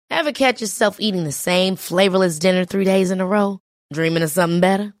Ever catch yourself eating the same flavorless dinner 3 days in a row? Dreaming of something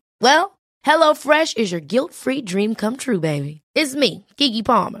better? Well, HelloFresh is your guilt-free dream come true, baby. It's me, Keke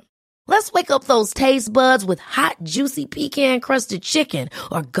Palmer. Let's wake up those taste buds with hot, juicy pecan-crusted chicken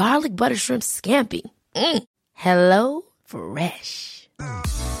or garlic butter shrimp scampi. Hello Fresh.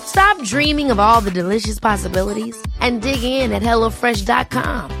 Stop dreaming of all the delicious possibilities and dig in at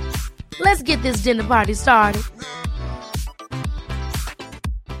HelloFresh.com. Let's get this dinner party started.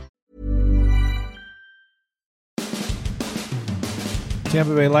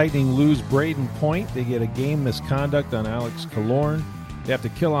 Tampa Bay Lightning lose Braden Point. They get a game misconduct on Alex Killorn. They have to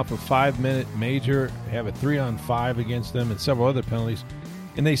kill off a 5-minute major. They have a 3-on-5 against them and several other penalties.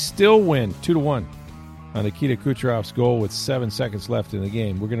 And they still win 2-1 on Nikita Kucherov's goal with 7 seconds left in the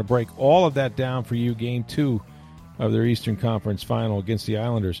game. We're going to break all of that down for you. Game 2 of their Eastern Conference final against the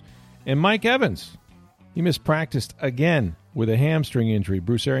Islanders. And Mike Evans, he mispracticed again with a hamstring injury.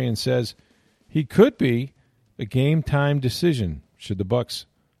 Bruce Arians says he could be a game-time decision should the Bucks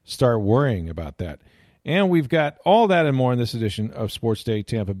start worrying about that. And we've got all that and more in this edition of Sports Day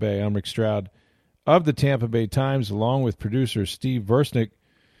Tampa Bay. I'm Rick Stroud of the Tampa Bay Times, along with producer Steve Versnick.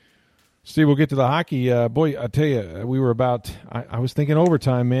 Steve, we'll get to the hockey. Boy, I tell you, we were about I was thinking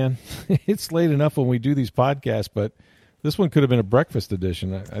overtime, man. It's late enough when we do these podcasts, but this one could have been a breakfast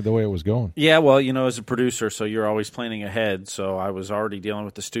edition, the way it was going. Yeah, well, as a producer, so you're always planning ahead. So I was already dealing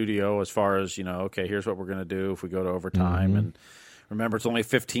with the studio as far as, okay, here's what we're going to do if we go to overtime. Mm-hmm. And remember, it's only a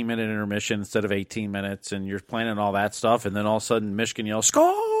 15-minute intermission instead of 18 minutes, and you're planning all that stuff, and then all of a sudden Michigan yells,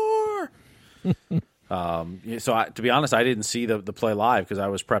 "Score!" So to be honest, I didn't see the play live because I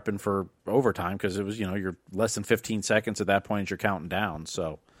was prepping for overtime because it was, you're less than 15 seconds at that point as you're counting down.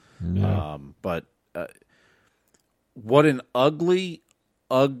 So, yeah. What an ugly,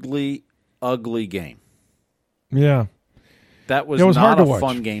 ugly, ugly game. Yeah. That was not a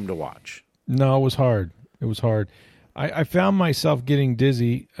fun game to watch. No, it was hard. It was hard. I found myself getting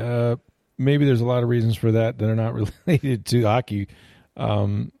dizzy. Maybe there's a lot of reasons for that are not related to hockey.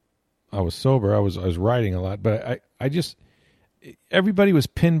 I was sober. I was riding a lot, but I just everybody was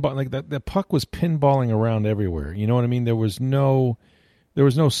pinball, like that. The puck was pinballing around everywhere. You know what I mean? There was no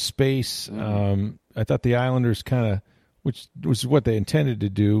space. I thought the Islanders kind of, which was what they intended to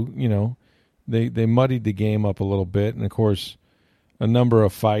do. They muddied the game up a little bit, and of course, a number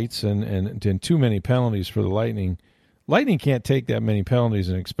of fights and too many penalties for the Lightning. Lightning can't take that many penalties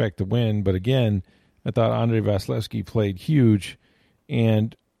and expect to win. But again, I thought Andrei Vasilevsky played huge,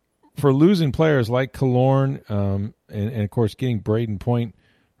 and for losing players like Killorn, and of course getting Braden Point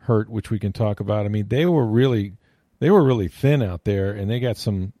hurt, which we can talk about. I mean, they were really thin out there, and they got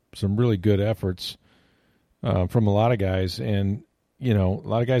some really good efforts from a lot of guys, and a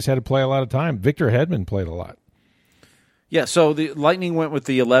lot of guys had to play a lot of time. Victor Hedman played a lot. Yeah, so the Lightning went with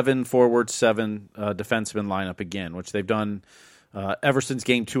the 11 forward, 7 defenseman lineup again, which they've done ever since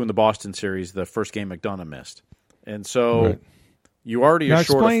Game 2 in the Boston series, the first game McDonough missed. And so right. You already are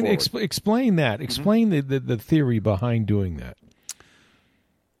short of forward. Explain that. Explain the theory behind doing that.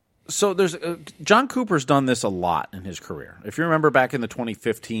 So there's John Cooper's done this a lot in his career. If you remember back in the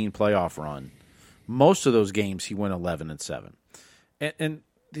 2015 playoff run, most of those games he went 11-7. And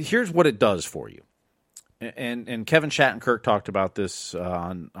here's what it does for you. And Kevin Shattenkirk talked about this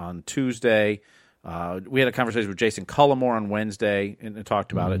on Tuesday. We had a conversation with Jason Cullimore on Wednesday and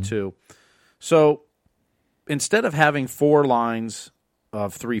talked about it too. So instead of having 4 lines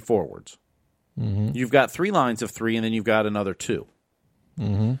of 3 forwards, you've got 3 lines of 3, and then you've got another 2.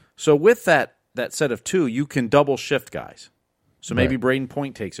 So with that set of 2, you can double shift guys. So maybe Braden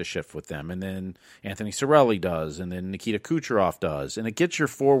Point takes a shift with them, and then Anthony Cirelli does, and then Nikita Kucherov does, and it gets your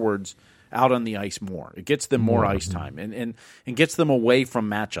forwards out on the ice more. It gets them more ice time and gets them away from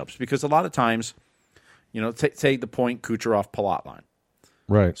matchups because a lot of times, take the Point Kucherov Palat line.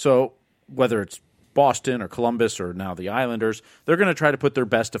 Right. So whether it's Boston or Columbus or now the Islanders, they're going to try to put their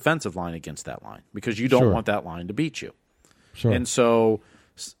best defensive line against that line because you don't want that line to beat you. Sure. And so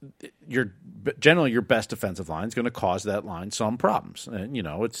generally your best defensive line is going to cause that line some problems. And,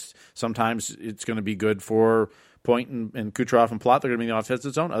 sometimes it's going to be good for Point and Kucherov and Palat. They're going to be in the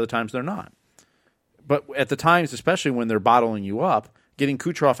offensive zone. Other times they're not. But at the times, especially when they're bottling you up, getting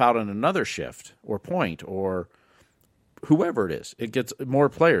Kucherov out on another shift or Point or whoever it is, it gets more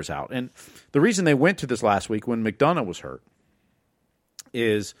players out. And the reason they went to this last week when McDonough was hurt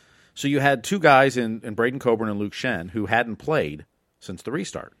is so you had 2 guys in Braden Coburn and Luke Schenn who hadn't played since the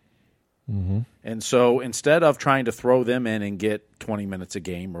restart. And so instead of trying to throw them in and get 20 minutes a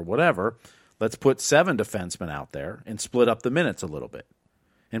game or whatever, let's put 7 defensemen out there and split up the minutes a little bit.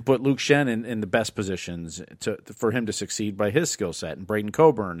 and put Luke Shen in the best positions for him to succeed by his skill set, and Braden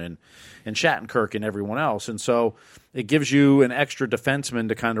Coburn and Shattenkirk and everyone else. And so it gives you an extra defenseman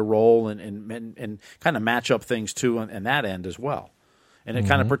to kind of roll and kind of match up things too on that end as well. And it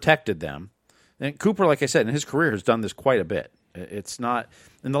kind of protected them. And Cooper, like I said, in his career has done this quite a bit. It's not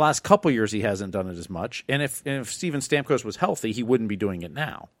in the last couple of years he hasn't done it as much. And if Steven Stamkos was healthy, he wouldn't be doing it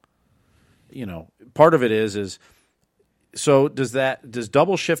now. Part of it is so does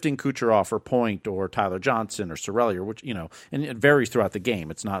double shifting Kucherov or Point or Tyler Johnson or Cirelli or which and it varies throughout the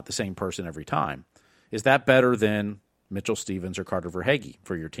game. It's not the same person every time. Is that better than Mitchell Stevens or Carter Verhaeghe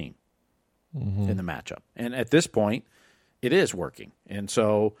for your team in the matchup? And at this point, it is working. And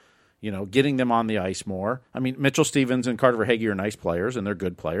so, getting them on the ice more. I mean, Mitchell Stevens and Carter Verhaeghe are nice players, and they're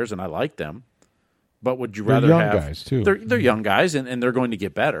good players, and I like them. But would you rather young guys too? They're young guys, and they're going to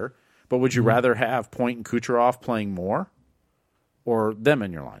get better. But would you rather have Point and Kucherov playing more or them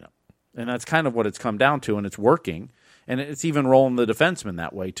in your lineup? And that's kind of what it's come down to, and it's working. And it's even rolling the defensemen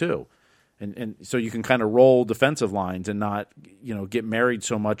that way too. And so you can kind of roll defensive lines and not, get married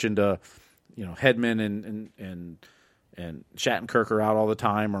so much into, Hedman and Shattenkirk are out all the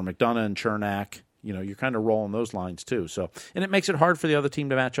time, or McDonough and Chernak. You're kind of rolling those lines too. So, and it makes it hard for the other team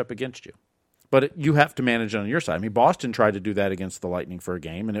to match up against you. But you have to manage it on your side. I mean, Boston tried to do that against the Lightning for a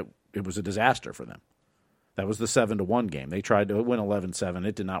game, and it was a disaster for them. That was the 7-1 game. They tried to win 11-7.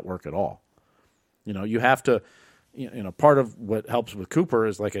 It did not work at all. You have to, part of what helps with Cooper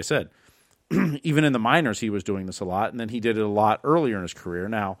is, like I said, even in the minors he was doing this a lot, and then he did it a lot earlier in his career.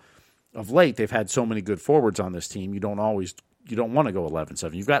 Now, of late, they've had so many good forwards on this team, you don't want to go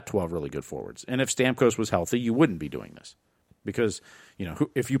 11-7. You've got 12 really good forwards. And if Stamkos was healthy, you wouldn't be doing this. Because,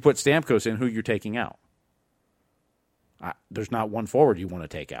 if you put Stamkos in, who you're taking out? There's not one forward you want to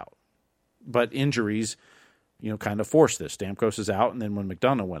take out. But injuries, kind of force this. Stamkos is out, and then when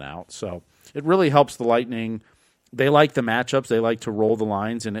McDonough went out. So it really helps the Lightning. They like the matchups. They like to roll the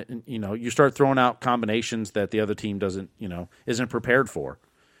lines. And, you start throwing out combinations that the other team isn't prepared for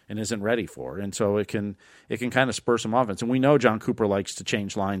and isn't ready for. And so it can kind of spur some offense. And we know John Cooper likes to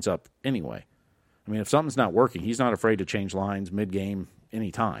change lines up anyway. I mean, if something's not working, he's not afraid to change lines mid-game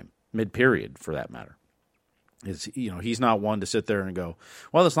anytime, mid-period for that matter. He's not one to sit there and go,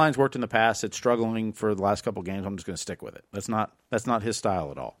 well, this line's worked in the past. It's struggling for the last couple of games. I'm just going to stick with it. That's not his style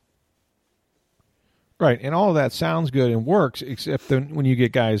at all. Right, and all of that sounds good and works, except when you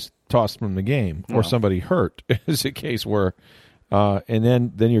get guys tossed from the game or somebody hurt, is a case where, and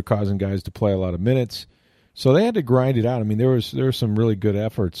then you're causing guys to play a lot of minutes. So they had to grind it out. I mean, there were some really good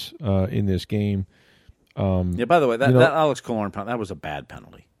efforts in this game. By the way, that Alex Killorn penalty, that was a bad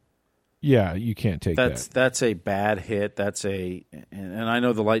penalty. Yeah, you can't take that. That's a bad hit. And I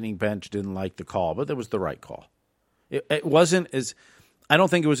know the Lightning bench didn't like the call, but that was the right call. It wasn't as. I don't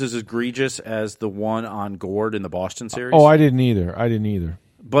think it was as egregious as the one on Gord in the Boston series. Oh, I didn't either.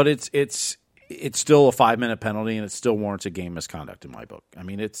 But it's still a 5-minute penalty, and it still warrants a game misconduct in my book. I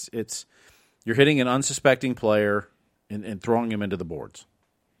mean, it's you're hitting an unsuspecting player and throwing him into the boards.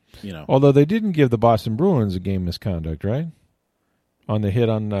 Although they didn't give the Boston Bruins a game misconduct, right? On the hit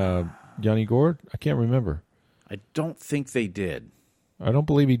on Yanni Gord? I can't remember. I don't think they did. I don't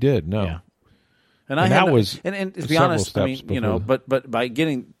believe he did, no. Yeah. And to be honest, I mean, but by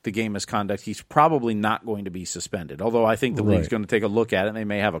getting the game misconduct, he's probably not going to be suspended. Although I think the league's going to take a look at it and they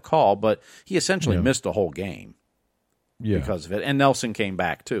may have a call, but he essentially missed a whole game. Yeah. Because of it. And Nelson came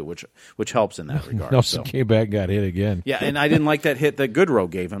back, too, which helps in that regard. Nelson came back and got hit again. Yeah, and I didn't like that hit that Goodrow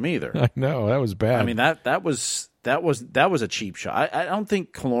gave him either. I know, that was bad. I mean, that was a cheap shot. I don't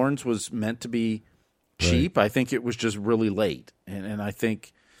think Killorn's was meant to be cheap. Right. I think it was just really late. And I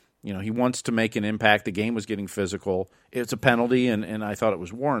think, he wants to make an impact. The game was getting physical. It's a penalty, and I thought it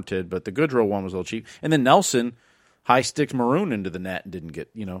was warranted, but the Goodrow one was a little cheap. And then Nelson high sticks Maroon into the net and didn't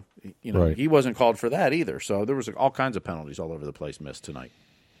get, right. He wasn't called for that either. So there was all kinds of penalties all over the place missed tonight.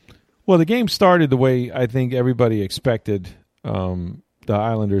 Well, the game started the way I think everybody expected the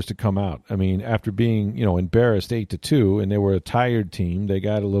Islanders to come out. I mean, after being, embarrassed 8-2, and they were a tired team, they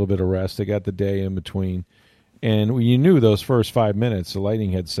got a little bit of rest. They got the day in between. And you knew those first 5 minutes, the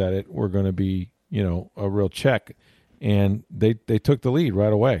Lightning had said it, were going to be, a real check. And they took the lead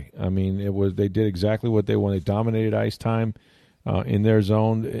right away. I mean, they did exactly what they wanted. They dominated ice time in their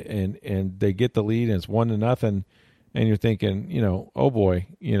zone, and they get the lead, and it's 1-0. And you're thinking, oh boy,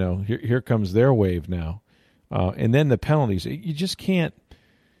 here comes their wave now. And then the penalties. You just can't.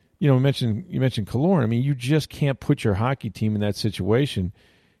 You mentioned Killorn. I mean, you just can't put your hockey team in that situation.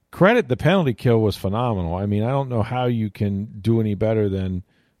 Credit the penalty kill was phenomenal. I mean, I don't know how you can do any better than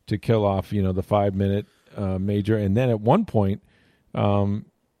to kill off, the 5-minute major. And then at one point,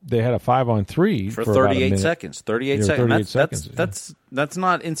 they had a 5-on-3 for about 38 seconds. 38 seconds. That's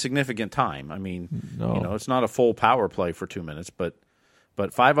not insignificant time. I mean, No. it's not a full power play for 2 minutes, but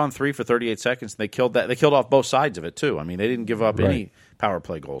 5-on-3 for 38 seconds. They killed that. They killed off both sides of it too. I mean, they didn't give up any power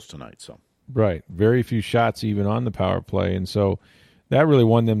play goals tonight. So right, very few shots even on the power play, and so that really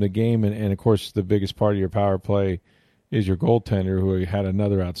won them the game. And of course, the biggest part of your power play is your goaltender, who had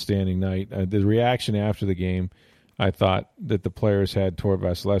another outstanding night. The reaction after the game, I thought that the players had toward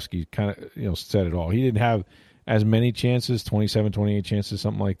Vasilevsky kind of said it all. He didn't have as many chances, 27, 28 chances,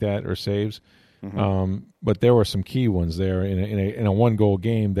 something like that, or saves. But there were some key ones there in a one-goal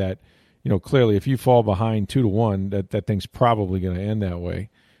game that, clearly if you fall behind 2-1, that thing's probably going to end that way.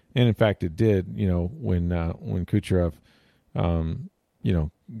 And in fact, it did. When Kucherov,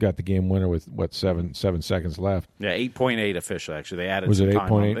 got the game winner with 7 seconds left. Yeah, 8.8 officially. Actually, they added was some it time.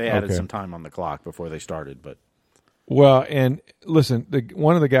 8.8? They added Okay. some time on the clock before they started, but. Well, and listen,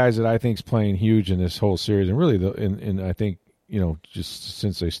 one of the guys that I think is playing huge in this whole series, and really, I think just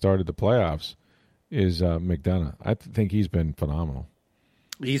since they started the playoffs, is McDonough. I think he's been phenomenal.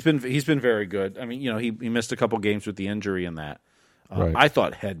 He's been very good. I mean, he missed a couple games with the injury and that. Right. I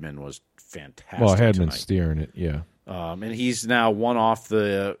thought Hedman was fantastic. Well, Hedman's tonight. steering it, yeah. And he's now one off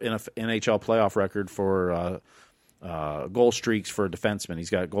the NHL playoff record for goal streaks for a defenseman. He's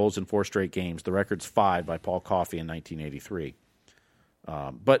got goals in 4 straight games. The record's 5 by Paul Coffey in 1983.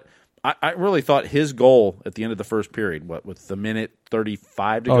 But I really thought his goal at the end of the first period, with the minute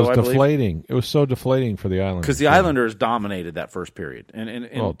 35 to go, It was I believe. deflating. It was so deflating for the Islanders. Because the Islanders dominated that first period. And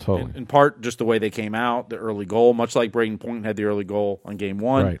totally. in part, just the way they came out, the early goal, much like Braden Point had the early goal on game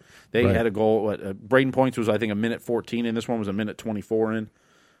 1. Right. They had a goal. Braden Point was, I think, a minute 14 in. This one was a minute 24 in.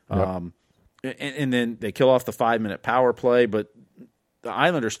 Yep. And then they kill off the 5-minute power play, but the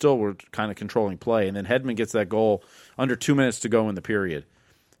Islanders still were kind of controlling play. And then Hedman gets that goal under 2 minutes to go in the period.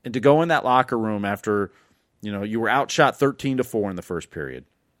 And to go in that locker room after, you were outshot 13-4 in the first period.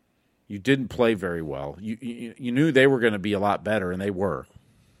 You didn't play very well. You knew they were going to be a lot better, and they were.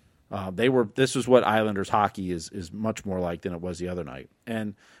 This is what Islanders hockey is much more like than it was the other night.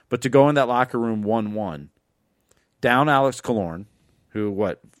 But to go in that locker room 1-1, down Alex Killorn,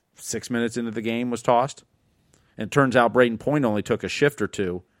 who 6 minutes into the game was tossed, and it turns out Braden Point only took a shift or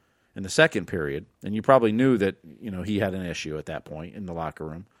two in the second period, and you probably knew that he had an issue at that point in the locker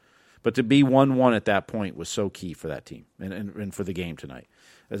room. But to be 1-1 at that point was so key for that team and for the game tonight.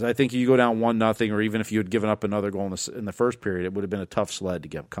 As I think you go down 1-0, or even if you had given up another goal in the first period, it would have been a tough sled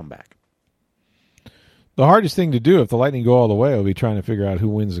to come back. The hardest thing to do if the Lightning go all the way will be trying to figure out who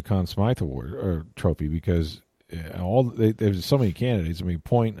wins the Conn Smythe Award or trophy, because there's so many candidates. I mean,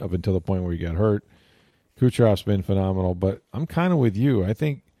 Point up until the point where he got hurt. Kucherov's been phenomenal, but I'm kind of with you. I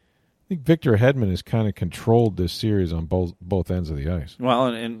think Victor Hedman has kind of controlled this series on both ends of the ice. Well,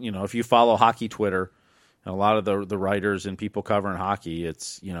 and if you follow hockey Twitter, and a lot of the writers and people covering hockey,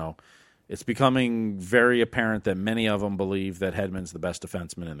 it's becoming very apparent that many of them believe that Hedman's the best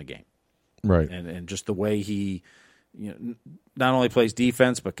defenseman in the game. Right. And just the way he not only plays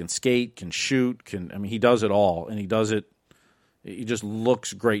defense but can skate, can shoot, he does it all, and he does it. He just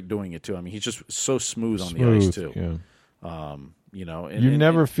looks great doing it too. I mean, he's just so smooth on the ice too. Yeah. You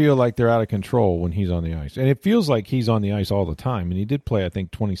never feel like they're out of control when he's on the ice. And it feels like he's on the ice all the time. And he did play, I think,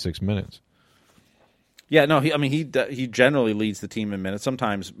 26 minutes. Yeah, no, he generally leads the team in minutes.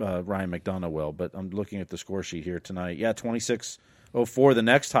 Sometimes Ryan McDonough will, but I'm looking at the score sheet here tonight. Yeah, 26:04. The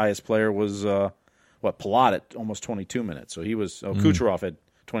next highest player was, Palat at almost 22 minutes. So he was, Kucherov had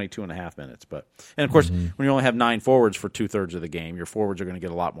 22 and a half minutes. And, of course, when you only have 9 forwards for 2/3 of the game, your forwards are going to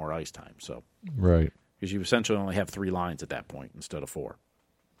get a lot more ice time. So right. Because you essentially only have 3 lines at that point instead of 4.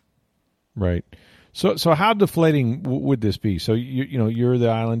 Right. So how deflating would this be? So you're the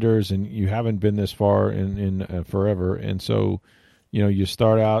Islanders and you haven't been this far in forever, and so you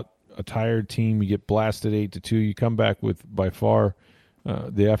start out a tired team, you get blasted 8-2, you come back with by far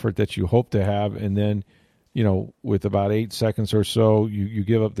the effort that you hope to have, and then with about 8 seconds or so you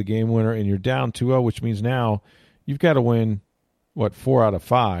give up the game winner and you're down 2-0, which means now you've got to win 4 out of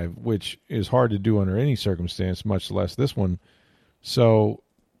 5, which is hard to do under any circumstance, much less this one. So,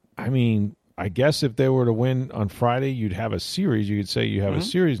 I mean, I guess if they were to win on Friday, you'd have a series. You could say you have a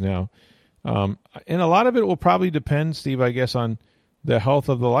series now. And a lot of it will probably depend, Steve, I guess, on the health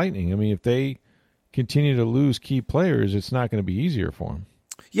of the Lightning. I mean, if they continue to lose key players, it's not going to be easier for them.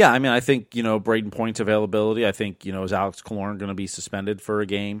 Yeah, I mean, I think, Braden Point's availability. I think, is Alex Killorn going to be suspended for a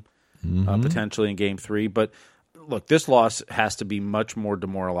game, potentially in Game 3. But look, this loss has to be much more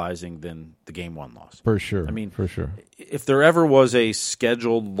demoralizing than the Game 1 loss. For sure. I mean, for sure. If there ever was a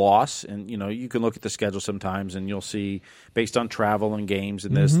scheduled loss, and you can look at the schedule sometimes, and you'll see based on travel and games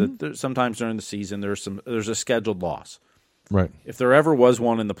and this that sometimes during the season there's a scheduled loss. Right. If there ever was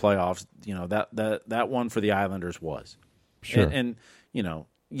one in the playoffs, that one for the Islanders was. Sure. And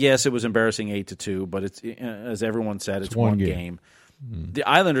yes, it was embarrassing 8-2, but it's, as everyone said, it's one game. The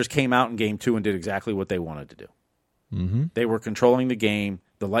Islanders came out in Game 2 and did exactly what they wanted to do. Mm-hmm. They were controlling the game.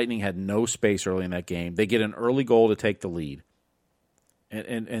 The Lightning had no space early in that game. They get an early goal to take the lead,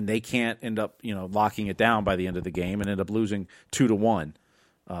 and they can't end up locking it down by the end of the game and end up losing 2-1.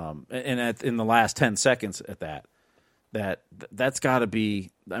 In the last 10 seconds at that's got to be.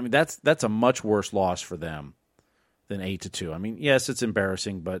 I mean, that's a much worse loss for them than 8-2. I mean, yes, it's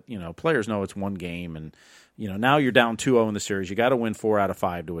embarrassing, but players know it's one game, and now you're down 2-0 in the series. You got to win 4 out of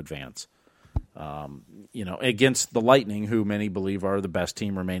 5 to advance. Against the Lightning, who many believe are the best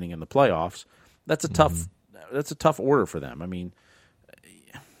team remaining in the playoffs, that's a tough order for them. I mean,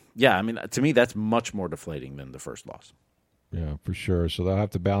 to me, that's much more deflating than the first loss. Yeah, for sure. So they'll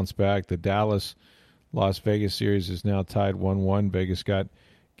have to bounce back. The Dallas-Las Vegas series is now tied 1-1. Vegas got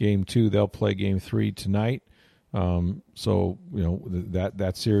Game 2. They'll play Game 3 tonight. So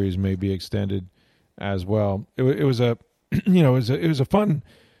that series may be extended as well. It was a fun.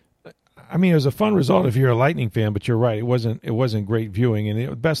 I mean, it was a fun result if you're a Lightning fan, but you're right. It wasn't great viewing, and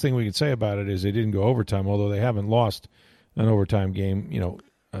the best thing we could say about it is they didn't go overtime. Although they haven't lost an overtime game,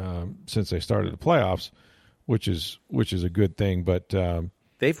 since they started the playoffs, which is a good thing. But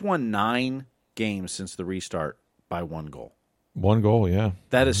they've won 9 games since the restart by 1 goal. 1 goal, yeah.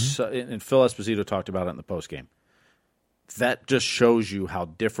 That is, and Phil Esposito talked about it in the postgame. That just shows you how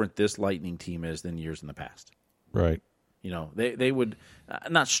different this Lightning team is than years in the past. Right. They would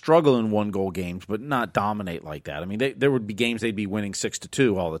not struggle in 1-goal games, but not dominate like that. I mean, there would be games they'd be winning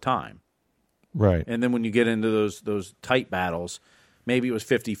 6-2 all the time. Right. And then when you get into those tight battles, maybe it was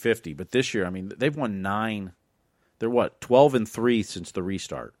 50-50. But this year, I mean, they've won 9. They're 12-3 since the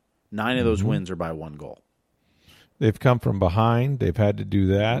restart. 9 of those wins are by 1 goal. They've come from behind. They've had to do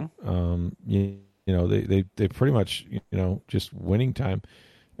that. They pretty much just winning time.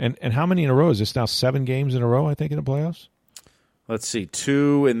 And how many in a row is this now? 7 games in a row, I think, in the playoffs. Let's see,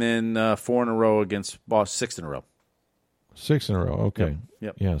 2 and then 4 in a row against Boston. 6 in a row. 6 in a row. Okay.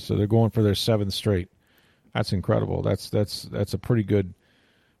 Yep. Yeah. So they're going for their 7th straight. That's incredible. That's a pretty good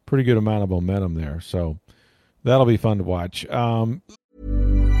amount of momentum there. So that'll be fun to watch. Ever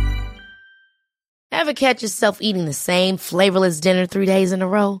catch yourself eating the same flavorless dinner 3 days in a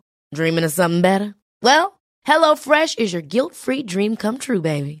row? Dreaming of something better? Well, HelloFresh is your guilt-free dream come true,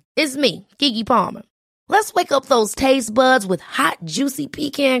 baby. It's me, Keke Palmer. Let's wake up those taste buds with hot, juicy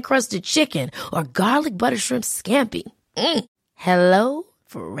pecan-crusted chicken or garlic butter shrimp scampi. Hello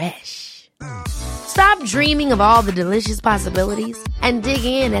Fresh. Stop dreaming of all the delicious possibilities and dig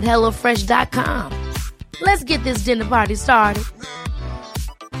in at HelloFresh.com. Let's get this dinner party started.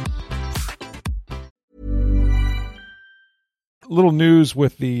 Little news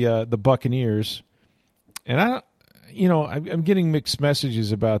with the Buccaneers, and I'm getting mixed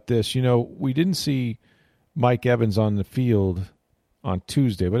messages about this. We didn't see Mike Evans on the field on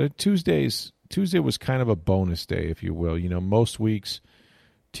Tuesday, but Tuesday was kind of a bonus day, if you will. Most weeks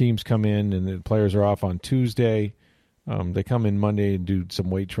teams come in and the players are off on Tuesday. They come in Monday and do some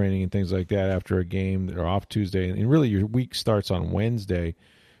weight training and things like that after a game. They're off Tuesday, and really your week starts on Wednesday.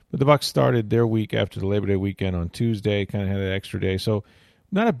 But the Bucs started their week after the Labor Day weekend on Tuesday, kind of had an extra day. So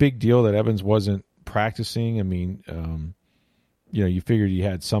not a big deal that Evans wasn't practicing. I mean, you figured he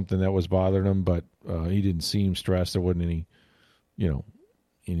had something that was bothering him, but he didn't seem stressed. There wasn't any,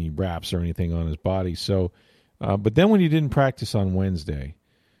 any wraps or anything on his body. So, but then when he didn't practice on Wednesday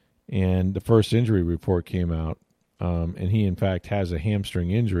and the first injury report came out, and he, in fact, has a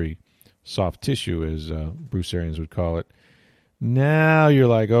hamstring injury, soft tissue, as Bruce Arians would call it. Now you're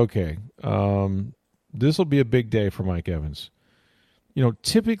like, okay, this will be a big day for Mike Evans.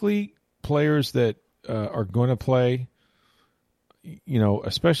 Typically players that are going to play,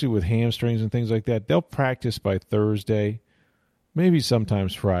 especially with hamstrings and things like that, they'll practice by Thursday, maybe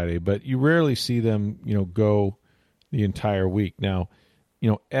sometimes Friday, but you rarely see them, go the entire week. Now,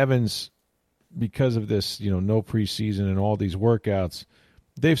 Evans, because of this, no preseason and all these workouts,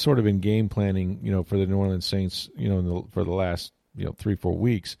 they've sort of been game planning, for the New Orleans Saints, for the last, 3-4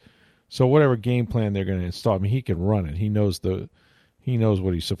 weeks. So whatever game plan they're going to install, I mean, he can run it. He knows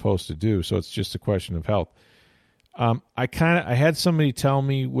what he's supposed to do. So it's just a question of health. I had somebody tell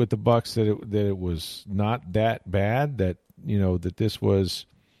me with the Bucs that it was not that bad, that that this was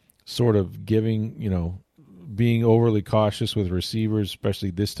sort of giving being overly cautious with receivers,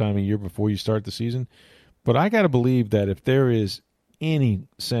 especially this time of year before you start the season. But I got to believe that if there is any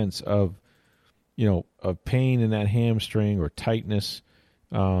sense of, of pain in that hamstring or tightness,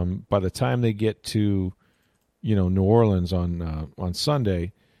 by the time they get to, New Orleans on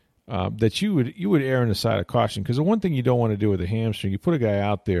Sunday, that you would err on the side of caution. Because the one thing you don't want to do with a hamstring, you put a guy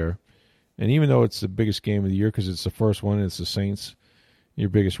out there, and even though it's the biggest game of the year because it's the first one, and it's the Saints, your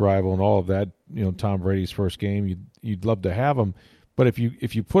biggest rival, and all of that, Tom Brady's first game, you'd love to have him. But if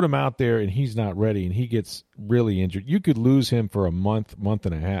you put him out there and he's not ready and he gets really injured, you could lose him for a month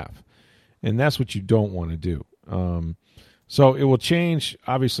and a half, and that's what you don't want to do. So it will change,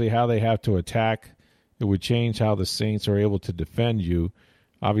 obviously, how they have to attack. It would change how the Saints are able to defend you.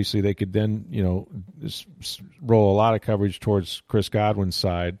 Obviously, they could then, roll a lot of coverage towards Chris Godwin's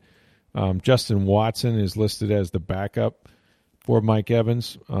side. Justin Watson is listed as the backup for Mike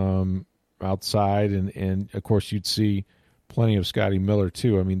Evans outside, and of course you'd see plenty of Scotty Miller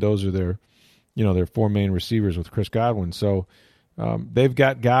too. I mean, those are their four main receivers with Chris Godwin. So they've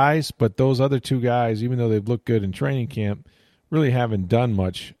got guys, but those other two guys, even though they've looked good in training camp, really haven't done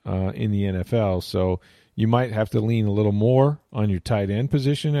much in the NFL. So you might have to lean a little more on your tight end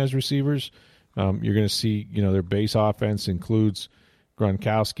position as receivers. You're going to see, their base offense includes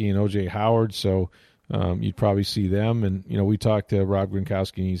Gronkowski and O.J. Howard, so you'd probably see them. And, we talked to Rob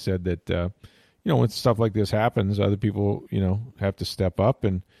Gronkowski, and he said that, when stuff like this happens, other people, have to step up,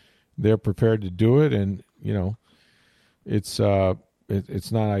 and they're prepared to do it. And, it's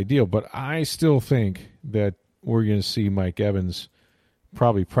not ideal. But I still think that we're going to see Mike Evans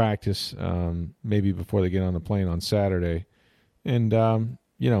probably practice maybe before they get on the plane on Saturday. And,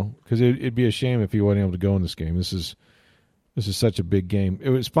 because it'd be a shame if he wasn't able to go in this game. This is such a big game. It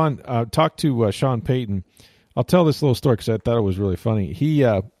was fun. Talked to Sean Payton. I'll tell this little story because I thought it was really funny. He,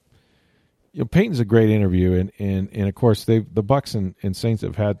 Payton's a great interview, and of course the Bucs and Saints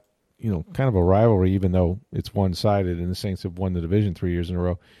have had kind of a rivalry, even though it's one-sided, and the Saints have won the division 3 years in a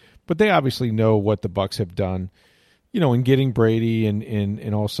row. But they obviously know what the Bucs have done, in getting Brady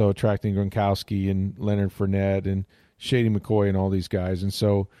and also attracting Gronkowski and Leonard Fournette and Shady McCoy and all these guys. And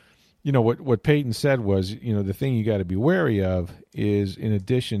so, what Peyton said was, the thing you got to be wary of is, in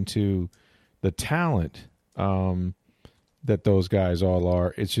addition to the talent that those guys all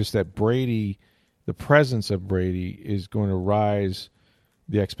are, it's just that Brady, the presence of Brady, is going to rise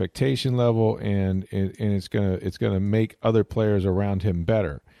the expectation level, and it's gonna make other players around him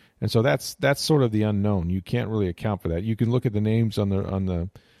better. And so that's sort of the unknown. You can't really account for that. You can look at the names on the on the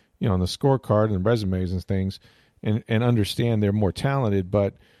scorecard and resumes and things, and understand they're more talented,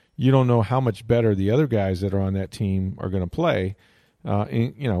 but you don't know how much better the other guys that are on that team are going to play.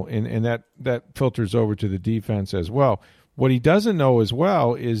 And that filters over to the defense as well. What he doesn't know as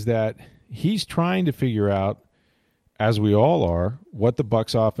well is that he's trying to figure out, as we all are, what the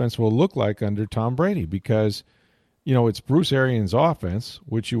Bucs offense will look like under Tom Brady, because it's Bruce Arians' offense,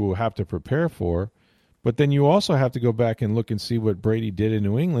 which you will have to prepare for, but then you also have to go back and look and see what Brady did in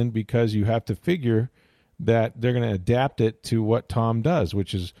New England, because you have to figure that they're going to adapt it to what Tom does,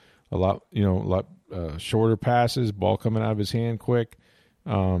 which is a lot shorter passes, ball coming out of his hand quick,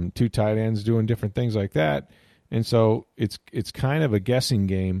 two tight ends doing different things like that. And so it's kind of a guessing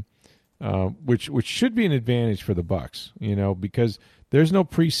game, which should be an advantage for the Bucs, because there's no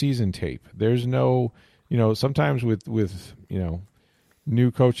preseason tape. There's no, sometimes with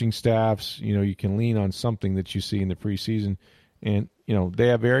new coaching staffs, you can lean on something that you see in the preseason, and they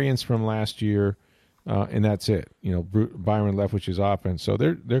have variants from last year, and that's it. Byron Leftwich's offense, so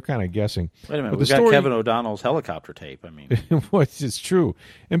they're kind of guessing. Wait a minute, we've got Kevin O'Donnell's helicopter tape. I mean, which is true.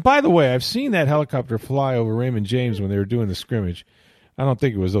 And by the way, I've seen that helicopter fly over Raymond James when they were doing the scrimmage. I don't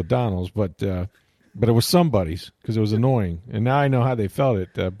think it was O'Donnell's, but it was somebody's, because it was annoying. And now I know how they felt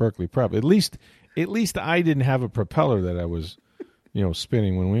at Berkeley Prep. At least I didn't have a propeller that I was,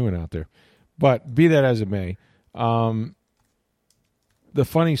 spinning when we went out there. But be that as it may, the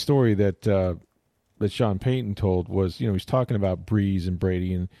funny story that Sean Payton told was, he's talking about Breeze and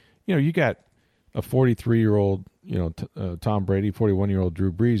Brady, and you got a 43-year-old, Tom Brady, 41-year-old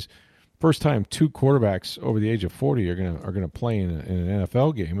Drew Brees. First time two quarterbacks over the age of 40 are gonna play in an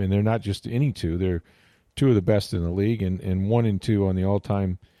NFL game, and they're not just any two; they're two of the best in the league, and 1 and 2 on the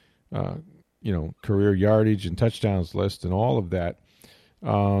all-time, career yardage and touchdowns list, and all of that.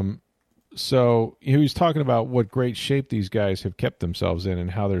 So he was talking about what great shape these guys have kept themselves in,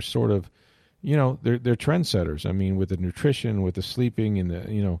 and how they're sort of, they're trendsetters. I mean, with the nutrition, with the sleeping, and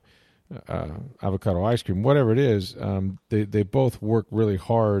the avocado ice cream, whatever it is, they both work really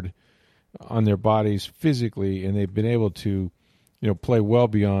hard on their bodies physically, and they've been able to, play well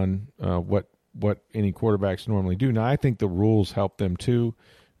beyond what what any quarterbacks normally do. Now, I think the rules help them too.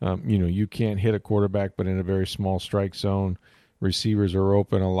 You can't hit a quarterback, but in a very small strike zone. Receivers are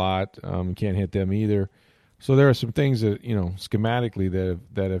open a lot. You can't hit them either. So there are some things that, schematically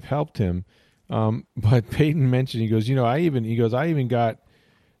that have helped him. But Peyton mentioned, he goes, I even got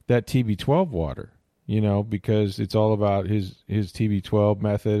that TB12 water, because it's all about his TB12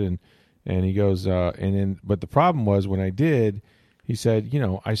 method. And he goes, but the problem was when I did, he said,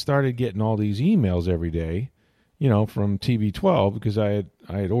 I started getting all these emails every day, from TB12 because I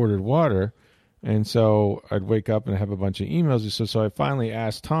had ordered water. And so I'd wake up and have a bunch of emails. So I finally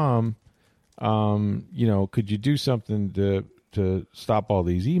asked Tom, could you do something to stop all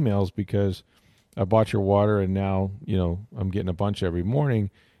these emails, because I bought your water and now, I'm getting a bunch every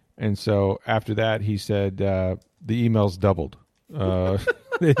morning. And so after that, he said the emails doubled.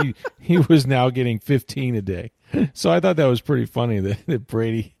 He was now getting 15 a day. So I thought that was pretty funny that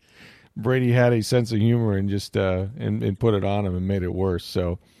Brady had a sense of humor and just and put it on him and made it worse.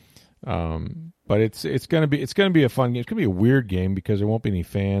 So, but it's gonna be a fun game. It's gonna be a weird game because there won't be any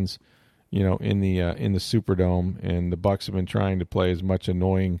fans, in the Superdome, and the Bucs have been trying to play as much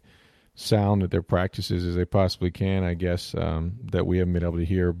annoying sound at their practices as they possibly can. I guess that we haven't been able to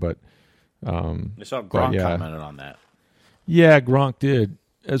hear, but I saw Gronk commented on that. Yeah, Gronk did,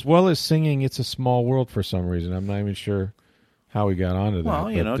 as well as singing "It's a Small World" for some reason. I'm not even sure how he got onto that.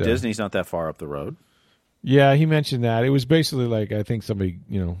 Well, Disney's not that far up the road. Yeah, he mentioned that. It was basically like, I think somebody,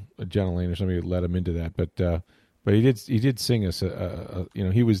 a gentleman or somebody let him into that. But he did sing us.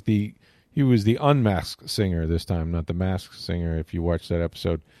 He was the unmasked singer this time, not the masked singer. If you watch that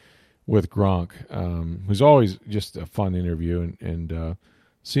episode with Gronk, who's always just a fun interview and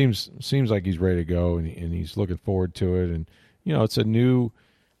seems like he's ready to go and he's looking forward to it. And it's a new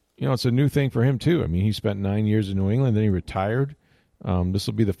thing for him too. I mean, he spent 9 years in New England, then he retired. This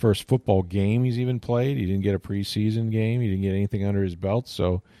will be the first football game he's even played. He didn't get a preseason game. He didn't get anything under his belt.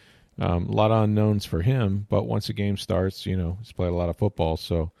 So a lot of unknowns for him. But once the game starts, he's played a lot of football.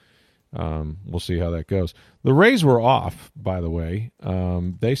 So we'll see how that goes. The Rays were off, by the way.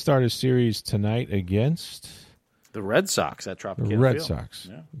 They start a series tonight against the Red Sox at Tropicana Field. The Red Sox.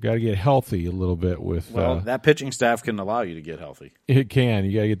 Yeah. Got to get healthy a little bit with. Well, that pitching staff can allow you to get healthy. It can.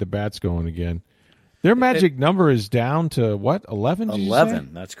 You got to get the bats going again. Their magic number is down to what? 11?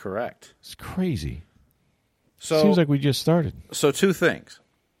 11. That's correct. It's crazy. So seems like we just started. So two things: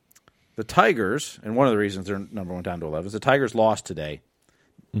 the Tigers, and one of the reasons their number went down to 11 is the Tigers lost today,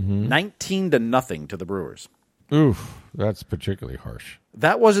 19-0 to the Brewers. Oof, that's particularly harsh.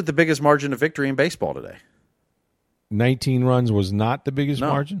 That wasn't the biggest margin of victory in baseball today. 19 runs was not the biggest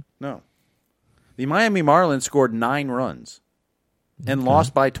margin? No. The Miami Marlins scored 9 runs and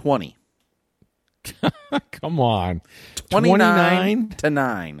lost by 20. Come on.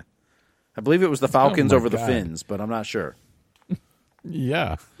 29-9. I believe it was the Falcons over the Finns, but I'm not sure.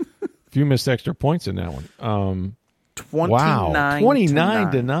 Yeah. A few missed extra points in that one.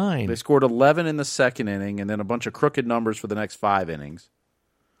 29-9. They scored 11 in the second inning and then a bunch of crooked numbers for the next 5 innings.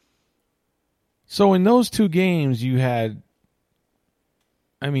 So in those 2 games, you had,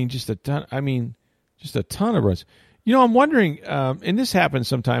 just a ton of runs. I'm wondering, and this happens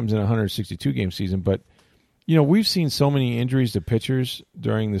sometimes in a 162-game season, but, we've seen so many injuries to pitchers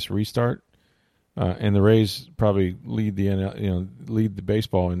during this restart, and the Rays probably lead the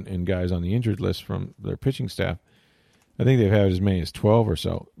baseball in guys on the injured list from their pitching staff. I think they've had as many as 12 or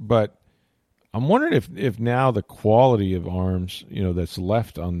so. But I'm wondering if now the quality of arms, that's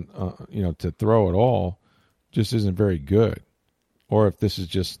left on, to throw at all just isn't very good. Or if this is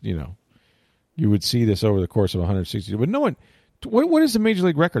just, you would see this over the course of 160. But no one, what is the Major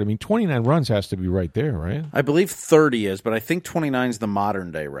League record? 29 runs has to be right there, right? I believe 30 is, but I think 29 is the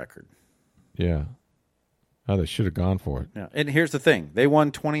modern day record. Yeah. Oh, they should have gone for it. Yeah. And here's the thing. They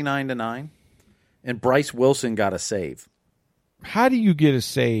won 29-9, and Bryce Wilson got a save. How do you get a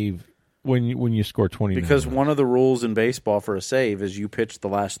save when you score 29? Because one of the rules in baseball for a save is you pitch the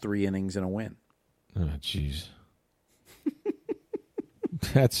last 3 innings in a win. Oh, jeez.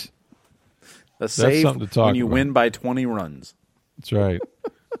 That's save something to talk when you about. win by 20 runs. That's right.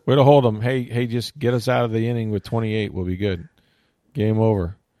 Way to hold them. Hey, just get us out of the inning with 28. We'll be good. Game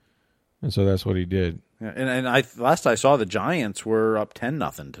over. And so that's what he did. Yeah, and last I saw, the Giants were up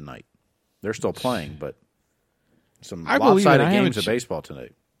 10-0 tonight. They're still playing, but some lopsided games of baseball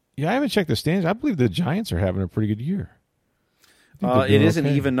tonight. Yeah, I haven't checked the standings. I believe the Giants are having a pretty good year. It is an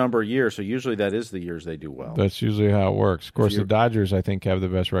even number year, so usually that is the years they do well. That's usually how it works. Of course, the Dodgers, I think, have the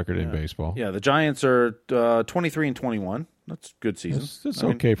best record in baseball. Yeah, the Giants are 23-21. That's a good season. That's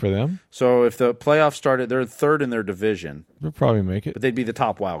okay for them. So if the playoffs started, they're third in their division. They'll probably make it. But they'd be the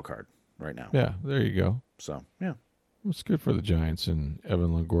top wild card, right now. Yeah, there you go. So, yeah. It's good for the Giants and Evan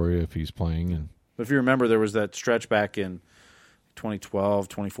Longoria if he's playing. And But if you remember, there was that stretch back in 2012,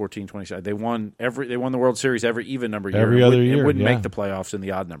 2014, 2016. They won the World Series every even number year. Every other year, It wouldn't yeah. make the playoffs in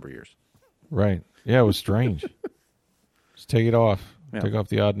the odd number years. right. Yeah, it was strange. Just take it off. Yeah. Take off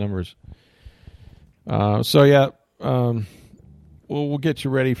the odd numbers. We'll get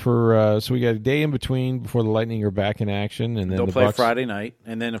you ready for. So we got a day in between before the Lightning are back in action, and then They'll the play Bucks. Friday night,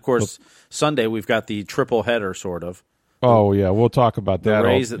 and then of course Sunday we've got the triple header, sort of. Oh yeah, we'll talk about that.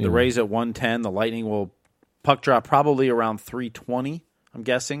 The Rays at 1:10. The Lightning will puck drop probably around 3:20. I'm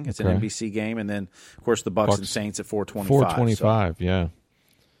guessing it's an Okay. NBC game, and then of course the Bucks and Saints at 4:25. 4:25. Yeah,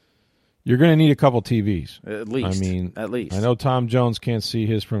 you're going to need a couple TVs. At least. I mean, at least. I know Tom Jones can't see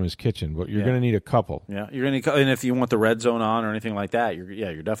his from his kitchen, but you're going to need a couple. Yeah, you're going to, and if you want the red zone on or anything like that, you're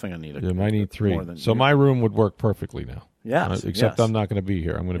definitely going to need You might need 3. more than So my room would work perfectly now. Yes, except yes. I'm not going to be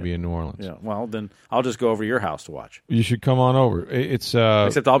here. I'm going to be in New Orleans. Yeah, well then I'll just go over to your house to watch. You should come on over. It's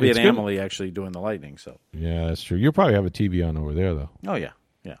Except I'll be at it's good. Amalie actually doing the Lightning. So Yeah, that's true. You'll probably have a TV on over there though, yeah,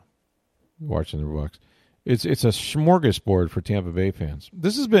 watching the Bucks. It's a smorgasbord for Tampa Bay fans.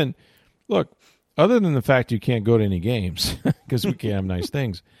 This has been, look, other than the fact you can't go to any games because we can't have nice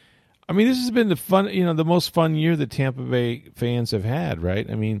things. I mean, this has been the most fun year that Tampa Bay fans have had, right?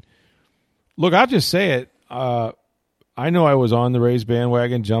 I mean, look, I'll just say it. I know I was on the Rays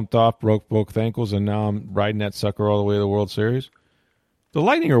bandwagon, jumped off, broke both ankles, and now I'm riding that sucker all the way to the World Series. The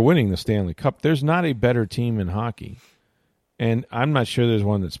Lightning are winning the Stanley Cup. There's not a better team in hockey, and I'm not sure there's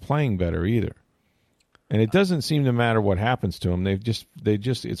one that's playing better either. And it doesn't seem to matter what happens to them. They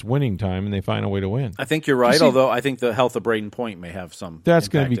just it's winning time, and they find a way to win. I think you're right. Although I think the health of Braden Point may have some. That's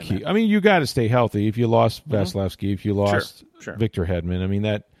going to be impact in key. that. I mean, you got to stay healthy. If you lost Vasilevsky, if you lost Sure. Victor Hedman, I mean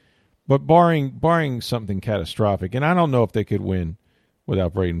that. But barring something catastrophic, and I don't know if they could win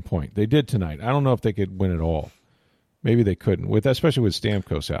without Braden Point. They did tonight. I don't know if they could win at all. Maybe they couldn't, especially with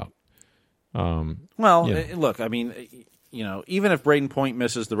Stamkos out. Look, I mean, even if Braden Point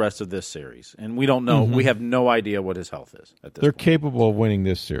misses the rest of this series, and we don't know, we have no idea what his health is at this They're point. capable of winning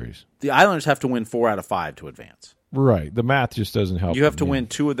this series. The Islanders have to win 4 out of 5 to advance. Right. The math just doesn't help. You have to them, win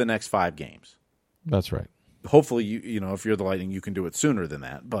 2 of the next 5 games. That's right. Hopefully, if you're the Lightning, you can do it sooner than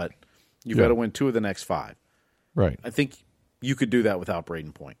that. But you've got to win 2 of the next 5. Right. I think you could do that without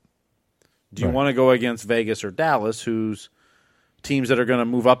Braden Point. Do you Right. want to go against Vegas or Dallas, who's teams that are going to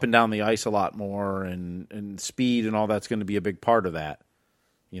move up and down the ice a lot more, and speed and all that's going to be a big part of that?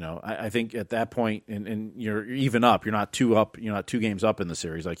 I think at that point, and you're even up. You're not 2 up. You're not 2 games up in the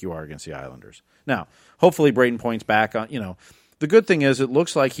series like you are against the Islanders. Now, hopefully, Braden Point's back on. The good thing is it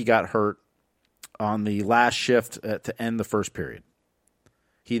looks like he got hurt on the last shift to end the first period.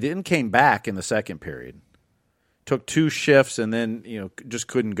 He then came back in the second period, took 2 shifts, and then just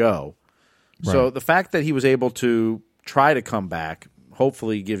couldn't go. Right. So the fact that he was able to try to come back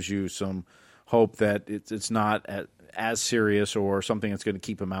hopefully gives you some hope that it's not as serious or something that's going to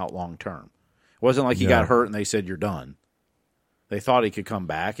keep him out long term. It wasn't like he got hurt and they said you're done. They thought he could come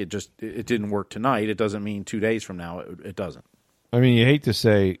back. It didn't work tonight. It doesn't mean 2 days from now it doesn't. I mean, you hate to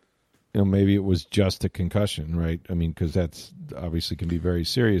say, maybe it was just a concussion, right? I mean, because that's obviously can be very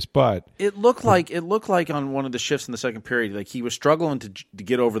serious. But It looked like on one of the shifts in the second period, like he was struggling to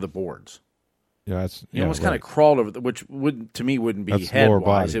get over the boards. yeah, He almost kind of crawled over, which wouldn't be That's head lower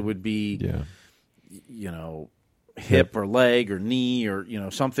wise. body. It would be Yeah. hip or leg or knee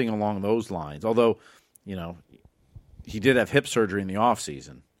or something along those lines. Although he did have hip surgery in the off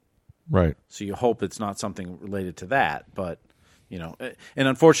season, Right. so you hope it's not something related to that. But and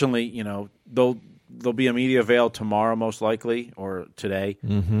unfortunately, there'll be a media avail tomorrow most likely or today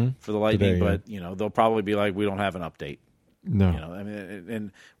for the Lightning. Today, but they'll probably be like, we don't have an update. No. I mean,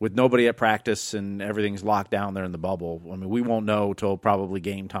 and with nobody at practice and everything's locked down there in the bubble, I mean, we won't know till probably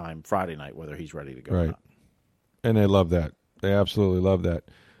game time Friday night whether he's ready to go or Right. not. And they love that. They absolutely love that.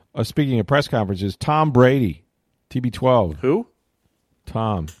 Speaking of press conferences, Tom Brady, TB12. Who?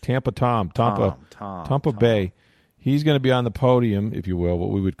 Tampa Bay. He's going to be on the podium, if you will, what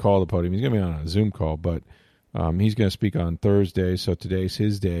we would call the podium. He's going to be on a Zoom call, but he's going to speak on Thursday, so today's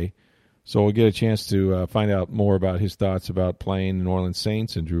his day. So we'll get a chance to find out more about his thoughts about playing the New Orleans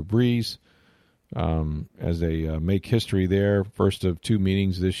Saints and Drew Brees as they make history there. First of 2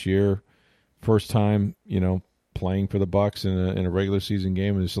 meetings this year. First time, playing for the Bucs in a regular season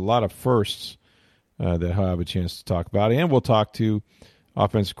game. And there's a lot of firsts that I'll have a chance to talk about. And we'll talk to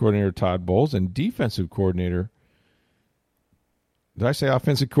offensive coordinator Todd Bowles and defensive coordinator. Did I say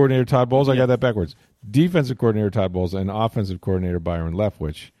offensive coordinator Todd Bowles? I got that backwards. Defensive coordinator Todd Bowles and offensive coordinator Byron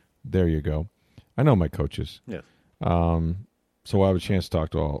Leftwich. There you go. I know my coaches. Yes. So we'll have a chance to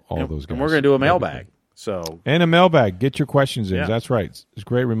talk to all those guys. And we're going to do a mailbag. And a mailbag. Get your questions in. Yeah. That's right. It's a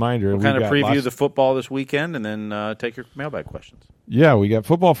great reminder. We'll kind of preview the football this weekend and then take your mailbag questions. Yeah, we got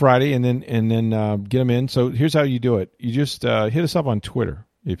Football Friday and then get them in. So here's how you do it. You just hit us up on Twitter,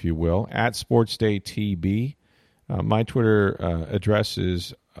 if you will, at SportsDayTB. My Twitter address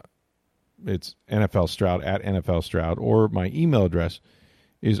is it's NFL Stroud, at NFL Stroud, or my email address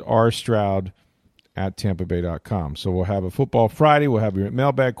is rstroud@tampabay.com. So we'll have a Football Friday. We'll have your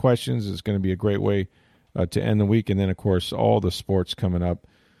mailbag questions. It's going to be a great way to end the week. And then, of course, all the sports coming up.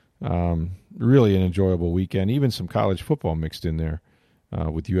 Really an enjoyable weekend. Even some college football mixed in there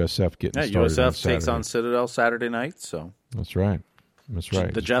with USF getting started. USF takes on Citadel Saturday night. So That's right.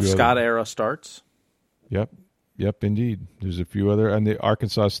 The Jeff Scott era starts. Yep, indeed. There's a few other. And the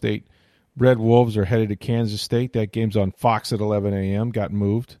Arkansas State Red Wolves are headed to Kansas State. That game's on Fox at 11 a.m. Got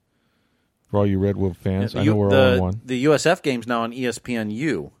moved. For all you Red Wolf fans, I know we're all on one. The USF game's now on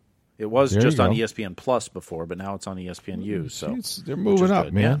ESPNU. It was just on ESPN Plus before, but now it's on ESPNU. So they're moving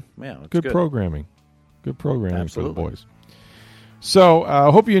up, man. Yeah, it's good programming. Good programming Absolutely. for the boys. So I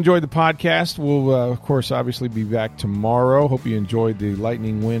hope you enjoyed the podcast. We'll, of course, obviously be back tomorrow. Hope you enjoyed the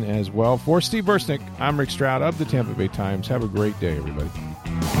Lightning win as well. For Steve Bursnick, I'm Rick Stroud of the Tampa Bay Times. Have a great day, everybody.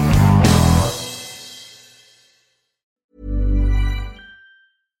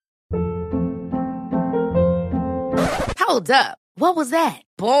 Hold up. What was that?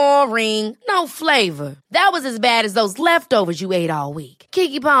 Boring. No flavor. That was as bad as those leftovers you ate all week.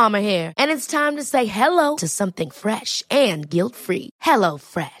 Keke Palmer here. And it's time to say hello to something fresh and guilt-free. Hello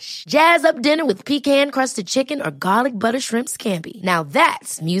Fresh. Jazz up dinner with pecan-crusted chicken or garlic butter shrimp scampi. Now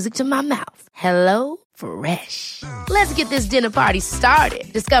that's music to my mouth. Hello Fresh. Let's get this dinner party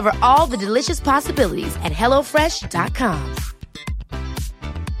started. Discover all the delicious possibilities at HelloFresh.com.